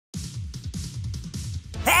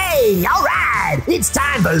Dang! Alright! It's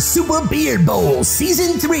time for Super Beard Bowl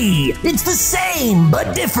Season 3. It's the same,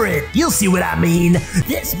 but different. You'll see what I mean.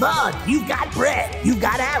 This month, you've got Brett, you've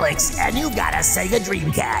got Alex, and you've got a Sega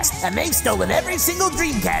Dreamcast. And they've stolen every single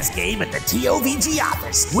Dreamcast game at the TOVG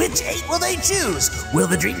office. Which 8 will they choose? Will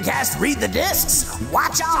the Dreamcast read the discs?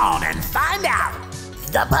 Watch on and find out.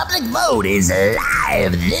 The public vote is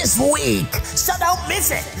live this week, so don't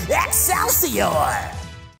miss it. Excelsior!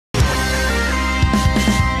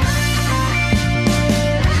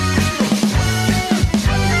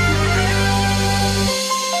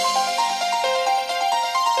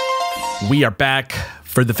 We are back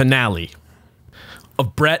for the finale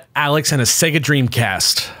of Brett, Alex, and a Sega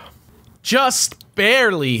Dreamcast. Just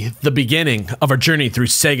barely the beginning of our journey through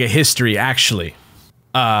Sega history, actually.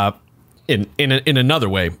 In another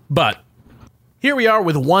way. But here we are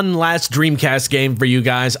with one last Dreamcast game for you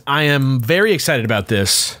guys. I am very excited about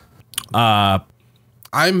this.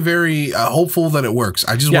 I'm very hopeful that it works.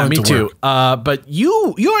 I just want it to work. But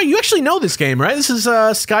you actually know this game, right? This is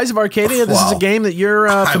Skies of Arcadia. This is a game that you're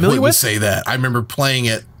familiar with. I wouldn't say that. I remember playing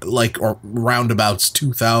it like roundabouts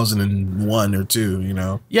 2001 or 2. You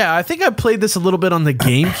know. Yeah, I think I played this a little bit on the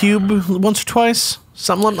GameCube once or twice,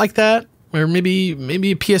 something like that, or maybe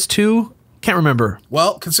a PS2. Can't remember.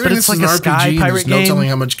 Well, considering this is an RPG, there's no telling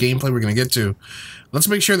how much gameplay we're gonna get to. Let's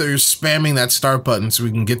make sure that you're spamming that start button so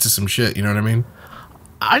we can get to some shit. You know what I mean?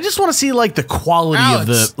 I just want to see like the quality of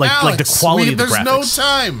the like the quality of the graphics. There's no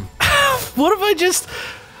time. What if I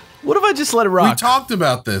just let it rock? We talked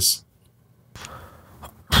about this.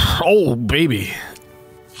 Oh baby.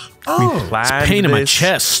 Oh, it's pain in my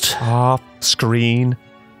chest. Off screen.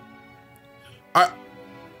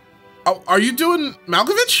 Are you doing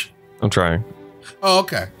Malkovich? I'm trying. Oh,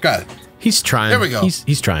 okay. Got it. He's trying. There we go.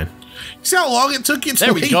 He's trying. See how long it took you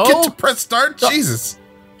to get to press start? Jesus.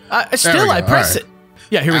 I press it.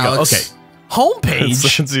 Yeah, here we go. Okay. Homepage.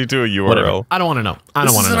 Sends you to a URL. Whatever. I don't want to know. I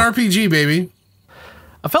don't want to know. This is an RPG, baby.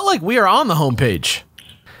 I felt like we are on the homepage.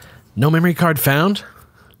 No memory card found?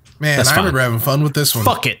 Man, I remember having fun with this one.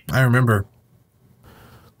 Fuck it. I remember.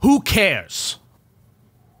 Who Who cares?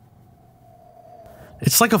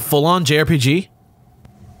 It's like a full-on JRPG.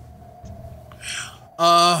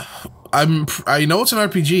 I know it's an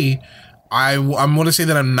RPG. I'm going to say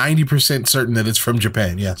that I'm 90% certain that it's from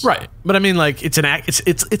Japan. Yes. Right, but I mean, like, it's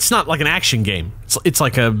not like an action game. It's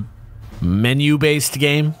like a menu-based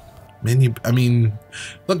game. I mean,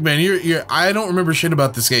 look, man, I don't remember shit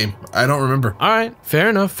about this game. I don't remember. All right, fair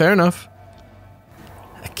enough. Fair enough.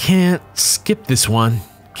 I can't skip this one.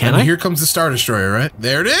 Can I? Here comes the Star Destroyer, right?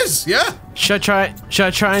 There it is. Yeah. Should I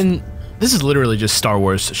try and? This is literally just Star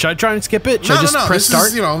Wars. Should I try and skip it? Should I just press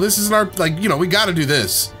start? This is our we got to do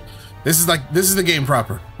this. This is the game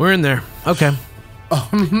proper. We're in there. Okay.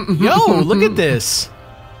 Yo, look at this.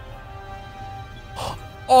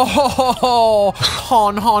 Oh,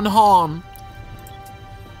 hon.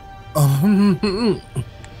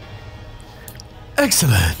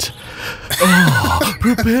 Excellent. Oh,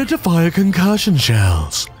 prepare to fire concussion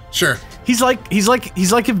shells. Sure. He's like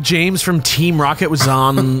if James from Team Rocket was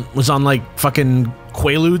on like fucking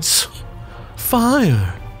Quaaludes.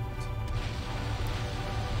 Fire.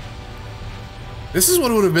 This is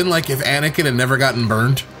what it would have been like if Anakin had never gotten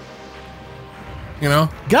burned. You know?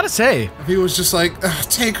 Gotta say. If he was just like,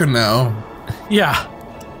 take her now. Yeah.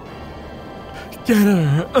 Get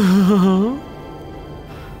her.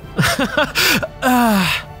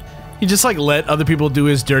 He just like let other people do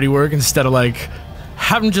his dirty work instead of like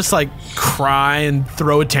have him just like cry and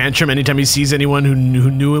throw a tantrum anytime he sees anyone who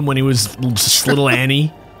knew him when he was just little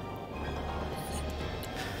Annie.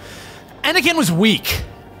 Anakin was weak.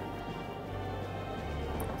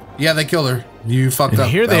 Yeah, they killed her. You fucked up.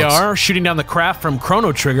 Here they are, shooting down the craft from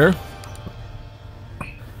Chrono Trigger.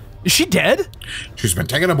 Is she dead? She's been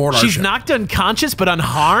taken aboard our ship. She's knocked unconscious but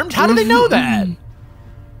unharmed? How do they know that?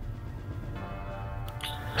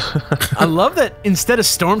 I love that instead of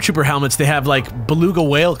stormtrooper helmets, they have like beluga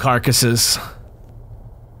whale carcasses.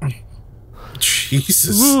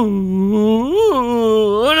 Jesus. Ooh,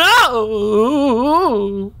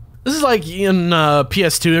 no! This is like in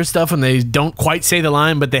PS2 or stuff when they don't quite say the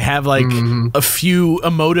line, but they have like a few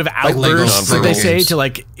emotive outbursts that they say to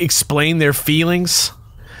like explain their feelings.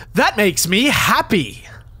 That makes me happy.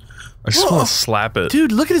 I just want to slap it.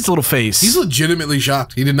 Dude, look at his little face. He's legitimately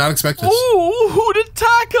shocked. He did not expect this. Ooh, who'd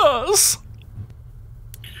attack us?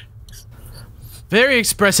 Very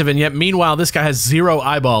expressive, and yet meanwhile, this guy has 0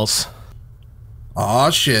 eyeballs.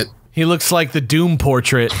 Aw, shit. He looks like the Doom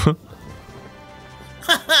portrait.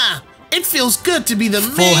 It feels good to be the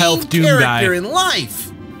full health Doom character guy in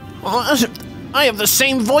life. I have the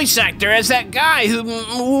same voice actor as that guy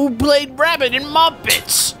who played Rabbit in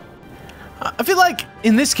Muppets. I feel like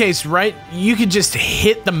in this case, right, you could just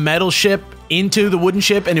hit the metal ship into the wooden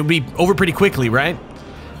ship and it would be over pretty quickly, right?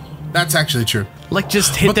 That's actually true. Like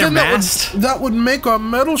just hit their mast. That would make our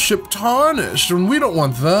metal ship tarnished, and we don't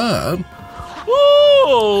want that.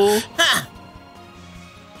 Ooh! Ha.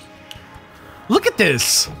 Look at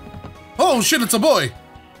this. Oh shit, it's a boy.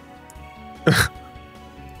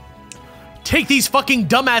 Take these fucking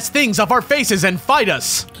dumbass things off our faces and fight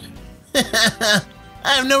us. I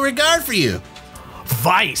have no regard for you.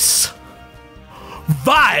 Vice.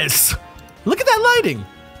 Vice. Look at that lighting.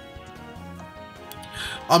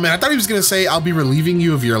 Oh man, I thought he was gonna say, "I'll be relieving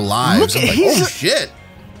you of your lives." Look, I'm like, oh shit.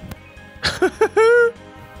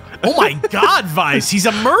 Oh my god, Vice, he's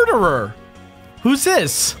a murderer. Who's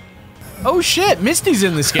this? Oh shit, Misty's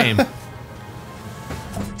in this game.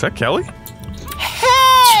 Is that Kelly?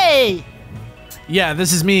 Hey! Yeah,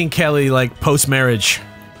 this is me and Kelly, like, post-marriage.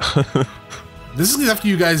 This is after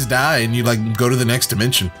you guys die and you, like, go to the next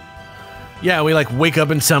dimension. Yeah, we, like, wake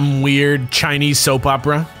up in some weird Chinese soap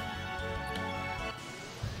opera.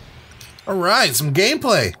 Alright, some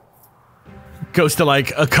gameplay. Goes to,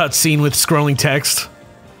 like, a cutscene with scrolling text.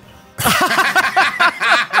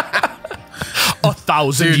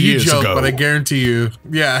 1,000 Dude, years you joke, ago. but I guarantee you.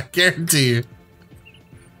 Yeah, I guarantee you.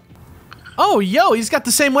 Oh, yo, he's got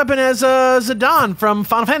the same weapon as Zidane from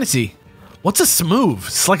Final Fantasy. What's a smooth?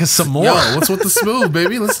 It's like a Samora. Yo, what's with the smooth,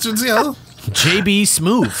 baby? Let's just see how. JB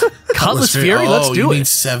Smooth. Cutlass Fury, let's do you it. Need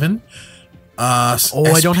 7? I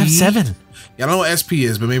don't have 7. Yeah, I don't know what SP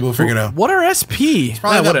is, but maybe we'll figure it out. What are SP?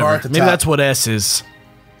 Probably that bar at the Maybe top. that's what S is.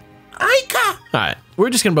 Aika! Alright, we're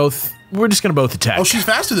just gonna both attack. Oh, she's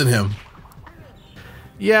faster than him.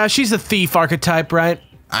 Yeah, she's a thief archetype, right?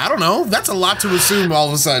 I don't know. That's a lot to assume all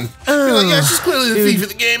of a sudden. You're like, yeah, she's clearly the thief of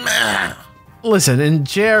the game. Listen, in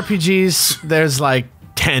JRPGs, there's like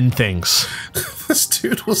 10 things. This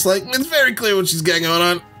dude was like, it's very clear what she's got going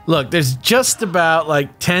on. Look, there's just about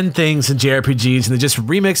like 10 things in JRPGs, and they just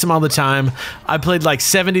remix them all the time. I played like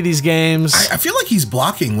 70 of these games. I feel like he's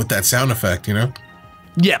blocking with that sound effect, you know?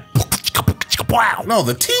 Yeah. No,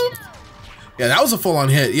 the ting. Yeah, that was a full-on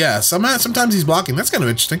hit. Yeah, sometimes he's blocking. That's kind of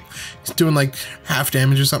interesting. He's doing like half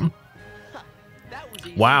damage or something.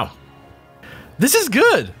 Wow. This is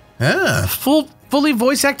good. Yeah. Fully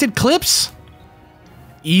voice-acted clips.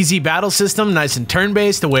 Easy battle system, nice and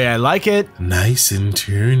turn-based, the way I like it. Nice and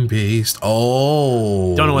turn-based.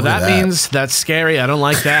 Oh. Don't know what that means. That's scary. I don't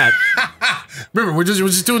like that. Remember, we're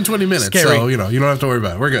just doing 20 minutes, Scary. so you know you don't have to worry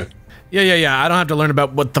about it. We're good. Yeah. I don't have to learn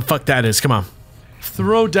about what the fuck that is. Come on.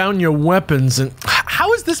 Throw down your weapons and...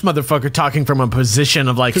 How is this motherfucker talking from a position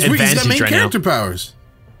of, like, advantage right now? Because he's got main character powers.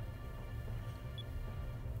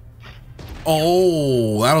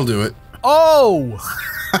 Oh, that'll do it. Oh!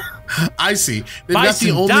 I see. They've got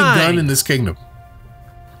the only gun in this kingdom.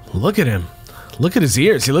 Look at him. Look at his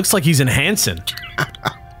ears. He looks like he's enhancing.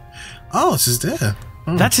 Oh, it's his dad.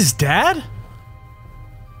 Oh. That's his dad?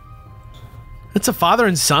 It's a father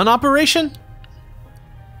and son operation?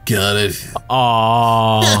 Got it.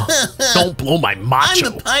 Aww. Don't blow my macho.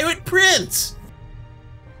 I'm the pirate prince.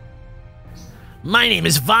 My name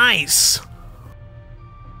is Vice.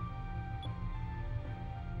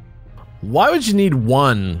 Why would you need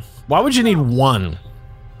one? Why would you need one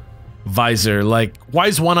visor? Like, why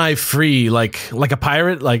is one eye free? Like a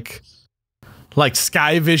pirate? Like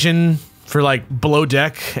sky vision for like below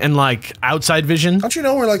deck and like outside vision? Don't you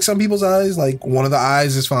know where like some people's eyes, like one of the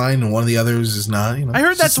eyes is fine and one of the others is not? You know, I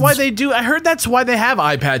heard that's why they do. I heard that's why they have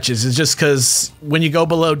eye patches. It's just because when you go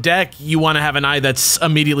below deck, you want to have an eye that's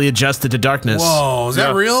immediately adjusted to darkness. Whoa, is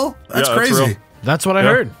that real? That's crazy. That's real. That's what I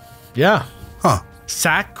heard. Yeah. Huh.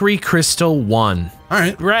 Sacri Crystal 1. All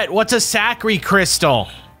right. Brett, what's a Sacri Crystal?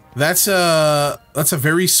 That's a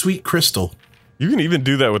very sweet crystal. You can even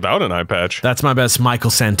do that without an eye patch. That's my best Michael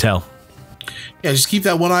Santel. Yeah, just keep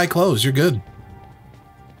that one eye closed. You're good.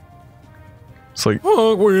 It's like,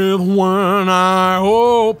 Walk with one eye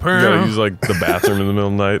open. you gotta use like the bathroom in the middle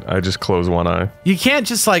of the night. I just close one eye. You can't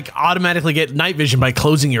just like automatically get night vision by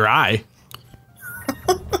closing your eye.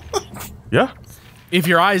 Yeah. If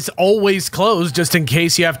your eye's always closed just in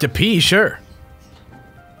case you have to pee, sure.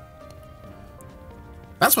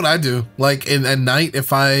 That's what I do. Like at night,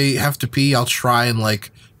 if I have to pee, I'll try and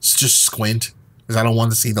like just squint because I don't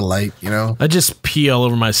want to see the light. You know. I just pee all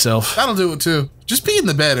over myself. That'll do it too. Just pee in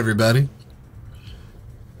the bed, everybody.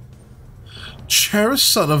 Cherished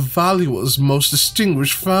son of Valua's most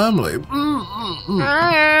distinguished family. The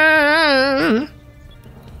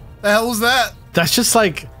hell was that? That's just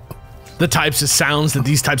like the types of sounds that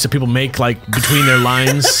these types of people make, like between their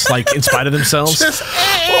lines, like in spite of themselves. Just,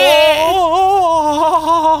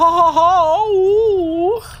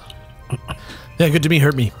 Yeah, good to me,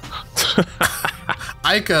 hurt me.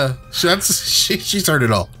 Ica, she's heard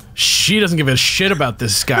it all. She doesn't give a shit about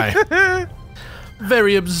this guy.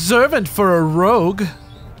 Very observant for a rogue. Good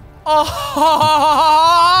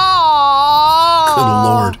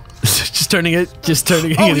lord. just turning it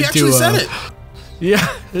Oh, into he actually said it.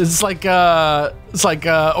 Yeah, it's like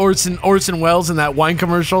Orson Welles in that wine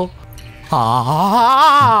commercial.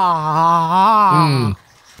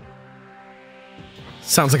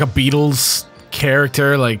 Sounds like a Beatles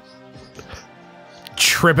character, like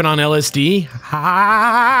tripping on LSD.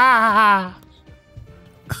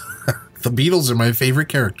 The Beatles are my favorite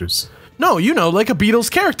characters. No, you know, like a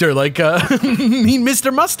Beatles character, like Mean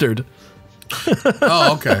Mr. Mustard.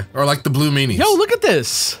 Oh, okay. Or like the Blue Meanies. Yo, look at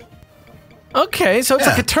this. Okay, so it's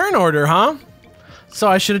like a turn order, huh? So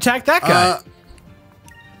I should attack that guy.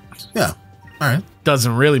 Yeah. All right.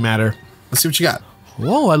 Doesn't really matter. Let's see what you got.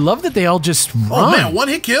 Whoa, I love that they all just run. Oh man, one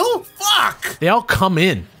hit kill? Fuck. They all come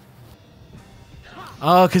in.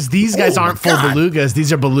 Oh, because these guys aren't full belugas.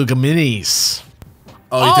 These are beluga minis.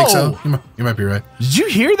 Oh, you think so? You might be right. Did you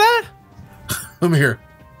hear that? Let me hear.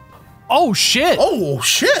 Oh, shit. Oh,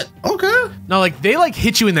 shit. Okay. No, like, they, like,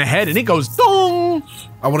 hit you in the head, and it goes dong.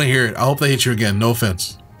 I want to hear it. I hope they hit you again. No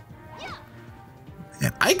offense.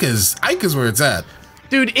 Man, Ica's where it's at.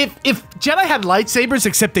 Dude, if Jedi had lightsabers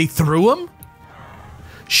except they threw them,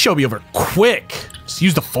 show me over quick. Just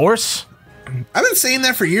use the Force. I've been saying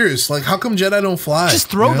that for years. Like, how come Jedi don't fly? Just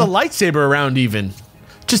throw the lightsaber around even.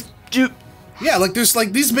 Just do... Yeah, like, there's,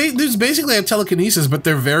 like, these basically have telekinesis, but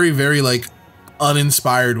they're very, very, like,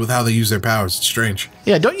 uninspired with how they use their powers. It's strange.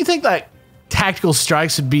 Yeah, don't you think that tactical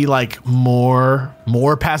strikes would be like more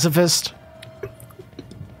pacifist?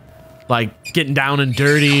 Like getting down and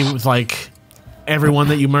dirty with like everyone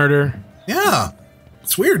that you murder? Yeah.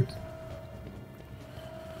 It's weird.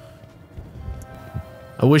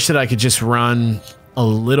 I wish that I could just run a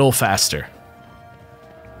little faster.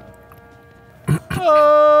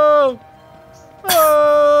 Oh,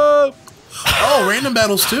 random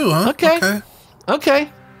battles too, huh? Okay.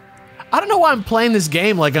 I don't know why I'm playing this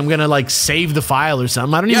game like I'm gonna like save the file or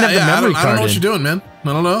something. I don't even have the memory card. I don't know what you're doing, man.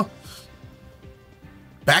 I don't know.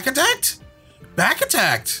 Back attacked? Back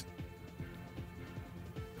attacked.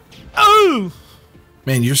 Oh!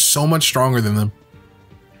 Man, you're so much stronger than them.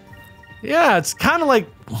 Yeah, it's kind of like,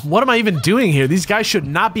 what am I even doing here? These guys should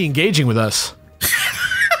not be engaging with us.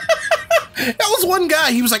 That was one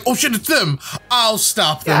guy. He was like, oh shit, it's them. I'll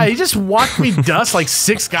stop them. Yeah, he just watched me dust like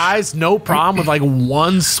 6 guys, no problem with like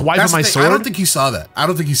one swipe of my sword. I don't think he saw that. I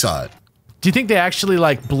don't think he saw it. Do you think they actually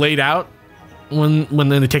like blade out when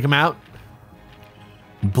they take him out?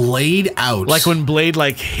 Blade out? Like when Blade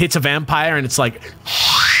like hits a vampire and it's like...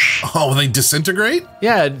 Oh, they disintegrate?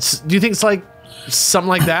 Yeah, do you think it's like something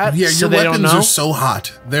like that? Yeah, so your they weapons don't know? are so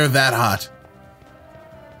hot. They're that hot.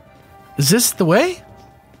 Is this the way?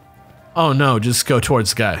 Oh no, just go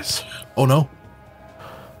towards guys. Oh no.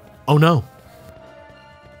 Oh no.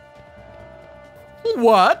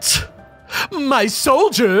 What? My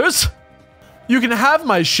soldiers? You can have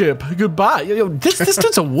my ship. Goodbye. Yo, this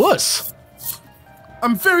dude's a wuss.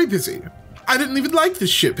 I'm very busy. I didn't even like this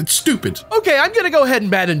ship. It's stupid. Okay, I'm gonna go ahead and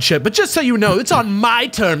abandon ship, but just so you know, it's on my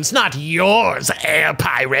terms, not yours, air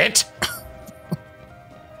pirate.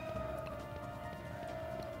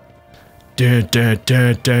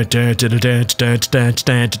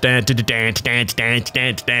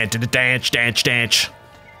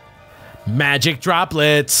 Magic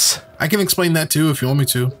droplets. I can explain that too if you want me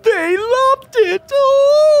to. They loved it.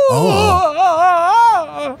 Oh.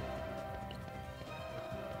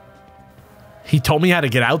 He told me how to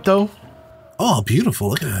get out, though. Oh, beautiful.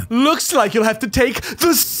 Look at that. Looks like you'll have to take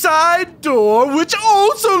the side door, which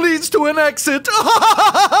also leads to an exit.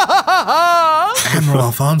 Admiral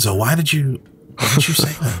Alfonso, why did you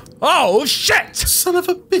say that? Oh, shit! Son of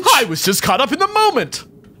a bitch. I was just caught up in the moment.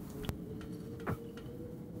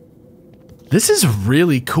 This is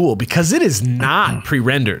really cool because it is not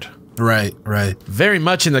pre-rendered. Right. Very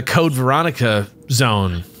much in the Code Veronica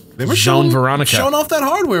zone. They were Zone Veronica. showing off that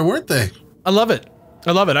hardware, weren't they? I love it.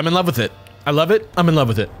 I'm in love with it. I'm in love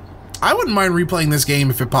with it. I wouldn't mind replaying this game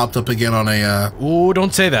if it popped up again on a Ooh,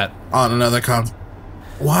 don't say that. on another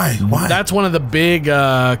Why? That's one of the big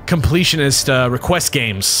completionist request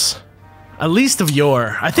games. At least of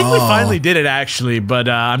yore. I think we finally did it actually, but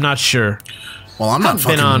I'm not sure. Well, I'm not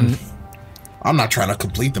Been I'm not trying to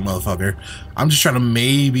complete the motherfucker. I'm just trying to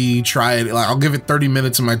maybe try it. Like, I'll give it 30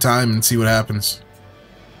 minutes of my time and see what happens.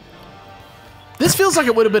 This feels like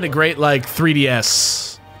it would have been a great, like,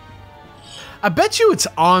 3DS. I bet you it's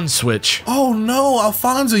on Switch. Oh no,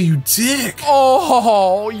 Alfonso, you dick.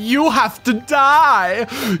 Oh, you have to die.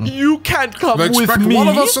 You can't come with me. Expect one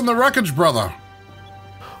of us in the wreckage, brother.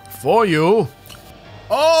 For you.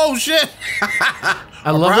 Oh shit!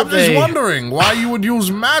 I love that Bradley's wondering why you would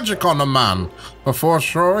use magic on a man before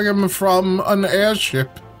throwing him from an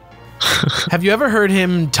airship. Have you ever heard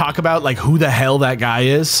him talk about like who the hell that guy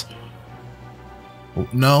is?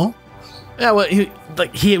 No. Yeah, well,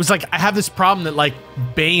 he was like, I have this problem that like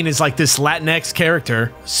Bane is like this Latinx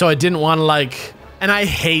character, so I didn't want to like. And I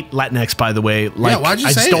hate Latinx, by the way. Like, yeah, why'd you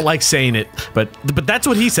I say just it? don't like saying it, but that's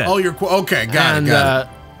what he said. Oh, you're okay. Got it.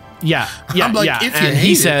 Yeah, I'm like, yeah. if you and hate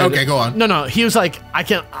he said, it. Okay, go on. No, he was like, I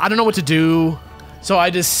don't know what to do. So I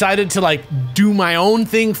decided to like do my own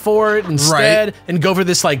thing for it instead and go for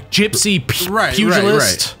this like gypsy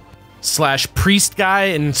pugilist / priest guy.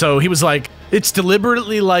 And so he was like, it's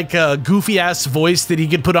deliberately like a goofy ass voice that he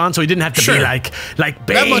could put on, so he didn't have to be like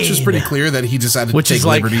Bane. That much is pretty clear that he decided to take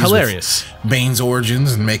liberties hilarious with Bane's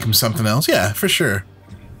origins and make him something else. Yeah, for sure.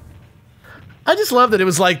 I just love that it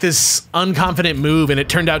was like this unconfident move, and it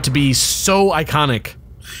turned out to be so iconic.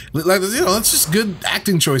 Like, you know, it's just good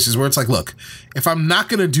acting choices where it's like, look, if I'm not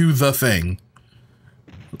gonna do the thing,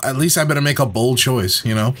 at least I better make a bold choice,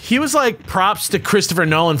 you know? He was like, props to Christopher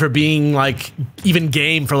Nolan for being like even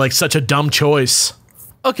game for like such a dumb choice.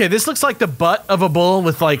 Okay, this looks like the butt of a bull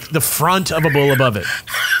with like the front of a bull above it.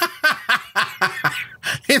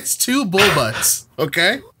 It's two bull butts,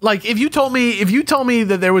 okay? Like if you told me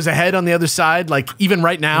that there was a head on the other side, like even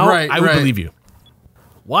right now, I would believe you.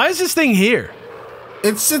 Why is this thing here?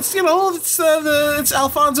 It's you know, it's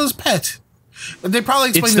Alfonso's pet. They probably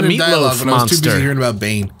explained it in dialogue, but I was too busy hearing about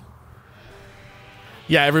Bane.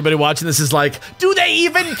 Yeah, everybody watching this is like, do they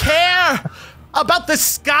even care about the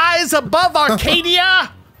skies above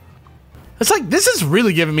Arcadia? It's like, this is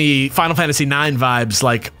really giving me Final Fantasy IX vibes,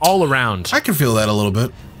 like, all around. I can feel that a little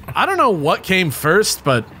bit. I don't know what came first,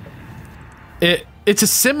 but it's a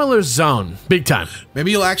similar zone, big time. Maybe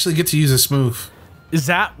you'll actually get to use a smooth. Is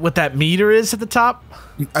that what that meter is at the top?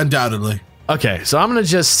 Undoubtedly. Okay, so I'm gonna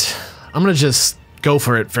just go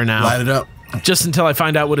for it for now. Light it up. Just until I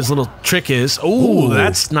find out what his little trick is. Ooh,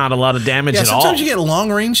 that's not a lot of damage at all. Sometimes you get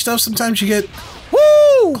long range stuff, sometimes you get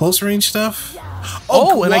close range stuff.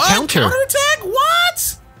 Oh, and I counter. Counterattack?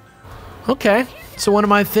 What? Okay. So one of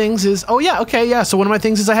my things is, so one of my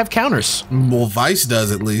things is I have counters. Well, Vice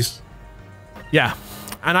does at least. Yeah.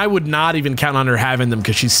 And I would not even count on her having them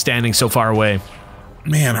because she's standing so far away.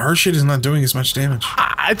 Man, her shit is not doing as much damage.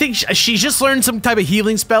 I think she just learned some type of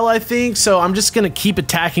healing spell, I think, so I'm just gonna keep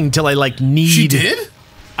attacking until I like need. She did?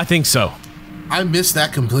 I think so. I missed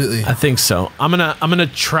that completely. I think so. I'm gonna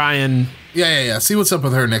try and Yeah. See what's up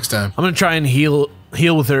with her next time. I'm gonna try and heal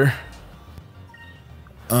with her.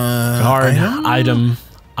 Guard, item,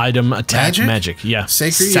 attack, magic. Yeah.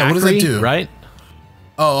 Sacred? Yeah, what does that do? Right?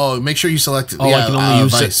 Oh, make sure you select it. Oh, I can only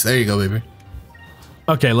use Vice. There you go, baby.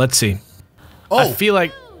 Okay, let's see. Oh. I feel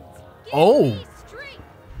like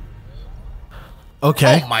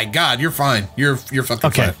okay. Oh my god, you're fine. You're fucking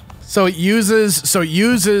fine. So it uses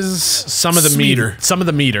some of the meter. Some of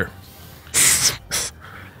the meter.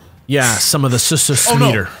 Yeah, some of the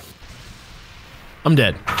meter. No. I'm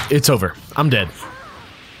dead. It's over. I'm dead.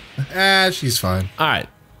 She's fine. All right.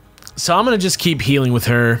 So I'm going to just keep healing with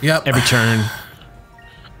her every turn.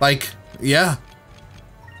 Like, yeah.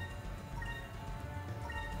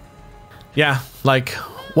 Yeah, like,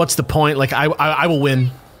 what's the point? Like, I will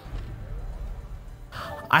win.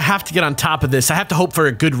 I have to get on top of this. I have to hope for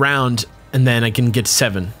a good round, and then I can get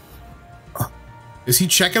 7. Is he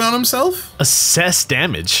checking on himself? Assess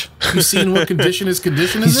damage. You seen what condition his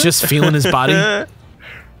condition is? He's just feeling his body.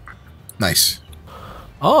 Nice.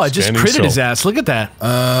 Oh, I just critted his ass. Look at that.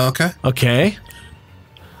 Okay. Okay.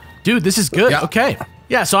 Dude, this is good. Yeah. Okay.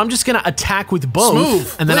 Yeah, so I'm just going to attack with both,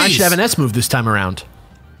 Smooth, and then I please. should have an S move this time around.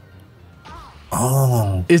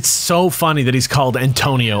 Oh. It's so funny that he's called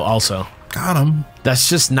Antonio also. Got him. That's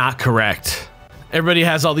just not correct. Everybody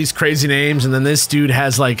has all these crazy names, and then this dude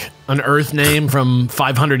has like an Earth name from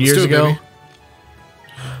 500 years ago. Baby.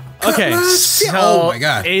 Okay, Cutlass. so Oh my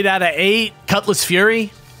god. 8 out of 8. Cutlass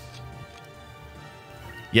Fury.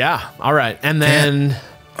 Yeah, all right. And then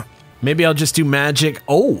maybe I'll just do magic.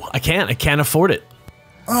 Oh, I can't afford it.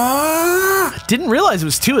 I didn't realize it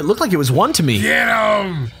was 2. It looked like it was 1 to me. Get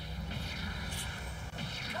him.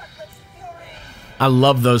 I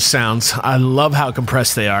love those sounds. I love how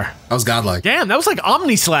compressed they are. That was godlike. Damn, that was like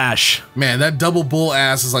Omni Slash. Man, that double bull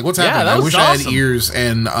ass is like, what's happening? that I was wish I had awesome. ears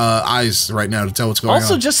and eyes right now to tell what's going on.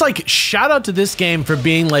 Also, just like shout out to this game for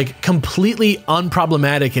being like completely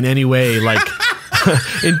unproblematic in any way, like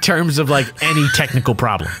in terms of like any technical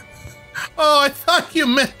problem. Oh, I thought you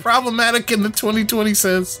meant problematic in the 2020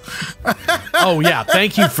 sense. Oh yeah,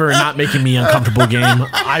 thank you for not making me uncomfortable, game.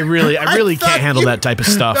 I really can't handle that type of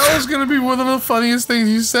stuff. That was gonna be one of the funniest things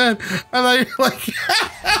you said. And I like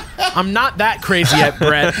I'm not that crazy yet,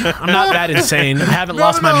 Brett. I'm not that insane. I haven't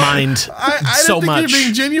lost my mind I so didn't think much. you were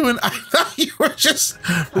being genuine. I thought you were just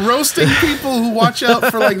roasting people who watch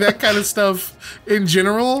out for like that kind of stuff in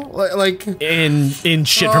general. Like in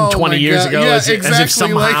shit from 20 years ago, yeah, as if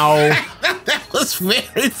somehow. That was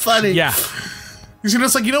very funny. Yeah. You know,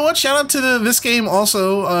 it's like, you know what? Shout out to this game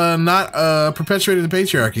also not perpetuating the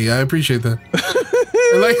patriarchy. I appreciate that.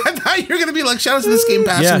 Like, I thought you were gonna be like, shout out to this game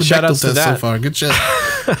passing the shout Bechdel outs to test that. so far. Good shit.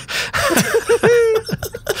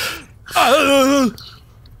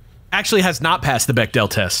 Actually has not passed the Bechdel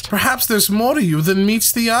test. Perhaps there's more to you than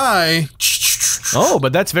meets the eye. Oh,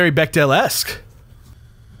 but that's very Bechdel-esque.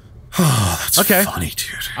 That's okay. funny,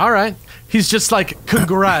 dude. All right. He's just like,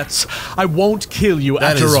 congrats. I won't kill you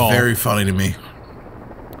That after is all. very funny to me.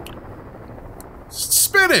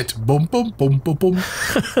 Spin it! Boom, boom, boom, boom, boom.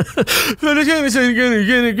 Spin it.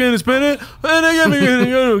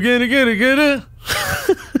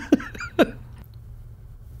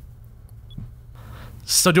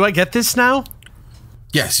 So do I get this now?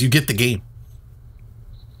 Yes, you get the game.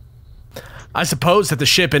 I suppose that the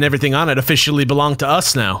ship and everything on it officially belong to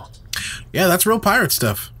us now. Yeah, that's real pirate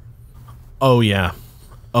stuff. Oh yeah.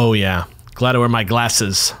 Oh yeah. Glad I wear my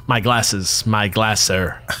glasses. My glasses. My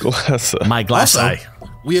glasser. My glass Also, eye.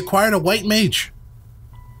 we acquired a white mage.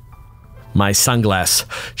 My sunglass.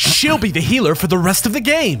 She'll be the healer for the rest of the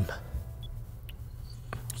game.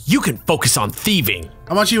 You can focus on thieving.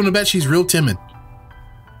 How much you want to bet she's real timid?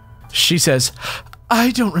 She says, I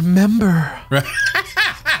don't remember.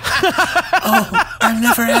 Oh, I've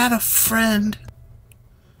never had a friend.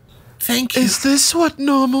 Thank you. Is this what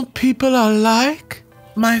normal people are like?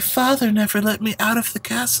 My father never let me out of the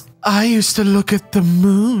castle. I used to look at the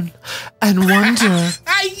moon and wonder.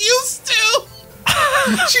 I used to.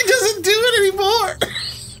 She doesn't do it anymore.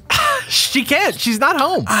 She can't. She's not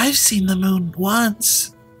home. I've seen the moon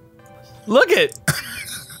once. Look it.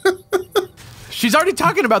 She's already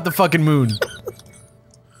talking about the fucking moon.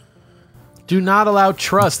 Do not allow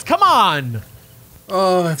trust. Come on.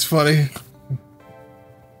 Oh, that's funny.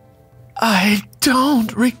 I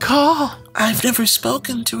don't recall. I've never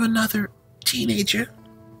spoken to another teenager.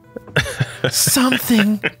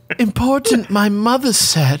 Something important my mother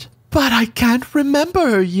said, but I can't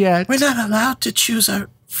remember her yet. We're not allowed to choose our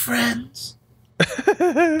friends.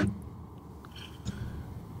 The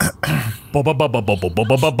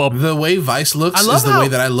way Vice looks is the way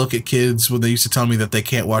that I look at kids when they used to tell me that they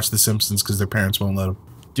can't watch The Simpsons because their parents won't let them.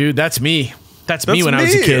 Dude, that's me. That's me when I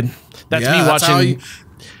was a kid. That's me watching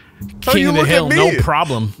King of the Hill, no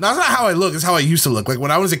problem. No, that's not how I look. It's how I used to look. Like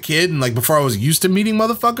when I was a kid and like before I was used to meeting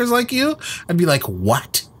motherfuckers like you, I'd be like,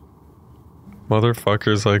 what?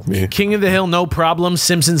 Motherfuckers like me. King of the Hill, no problem.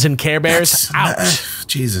 Simpsons and Care Bears, out.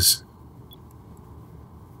 Jesus.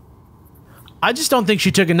 I just don't think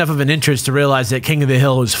she took enough of an interest to realize that King of the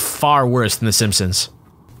Hill was far worse than The Simpsons.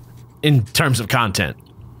 In terms of content.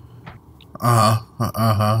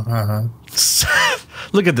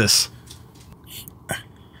 Look at this.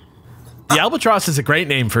 The Albatross is a great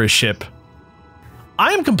name for a ship.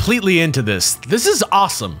 I am completely into this. This is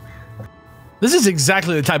awesome. This is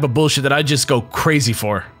exactly the type of bullshit that I just go crazy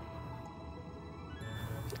for.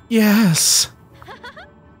 Yes.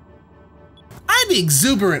 I'm the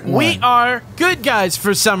exuberant one. We are good guys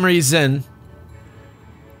for some reason.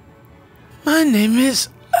 My name is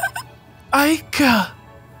Aika.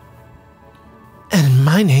 And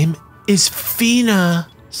my name is Fina.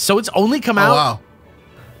 So it's only come out. Wow.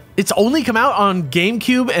 It's only come out on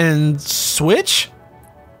GameCube and Switch?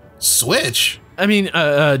 Switch? I mean,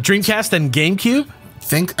 Dreamcast and GameCube?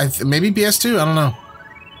 Maybe PS2? I don't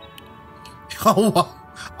know.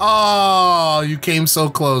 Oh, you came so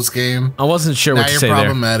close, game. I wasn't sure now what to you're say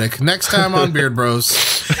problematic. Next time on Beard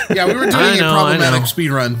Bros. Yeah, we were doing a problematic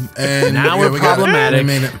speedrun. And now we're problematic. We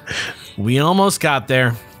made it. We almost got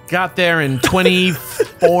there. Got there in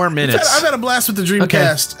 24 minutes. I've had a blast with the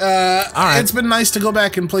Dreamcast. Okay. All right. It's been nice to go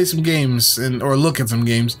back and play some games or look at some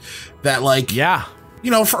games that like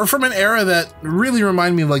you know, from an era that really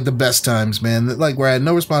reminded me of like the best times, man. Like where I had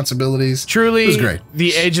no responsibilities. Truly, it was great.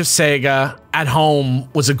 The age of Sega at home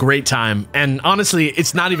was a great time. And honestly,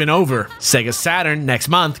 it's not even over. Sega Saturn next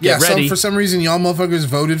month. Get ready. So for some reason, y'all motherfuckers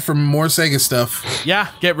voted for more Sega stuff. Yeah,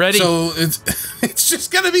 get ready. So it's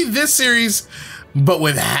just gonna be this series, but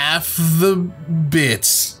with half the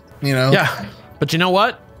bits, you know? Yeah, but you know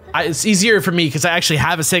what? It's easier for me because I actually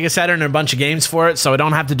have a Sega Saturn and a bunch of games for it, so I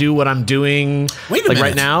don't have to do what I'm doing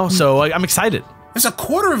right now. So I'm excited. It's a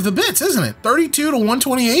quarter of the bits, isn't it? 32 to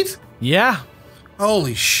 128? Yeah.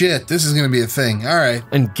 Holy shit, this is gonna be a thing. All right.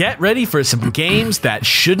 And get ready for some games that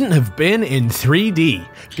shouldn't have been in 3D.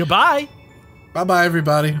 Goodbye. Bye-bye,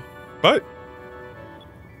 everybody. Bye.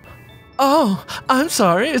 Oh, I'm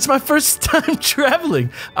sorry. It's my first time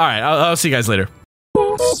traveling. All right, I'll see you guys later.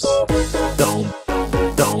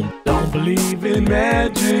 Don't believe in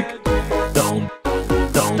magic. Don't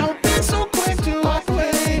be so quick to walk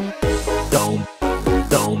away.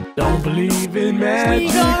 Don't believe in magic.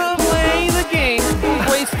 We gonna play the game,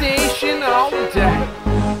 PlayStation all day.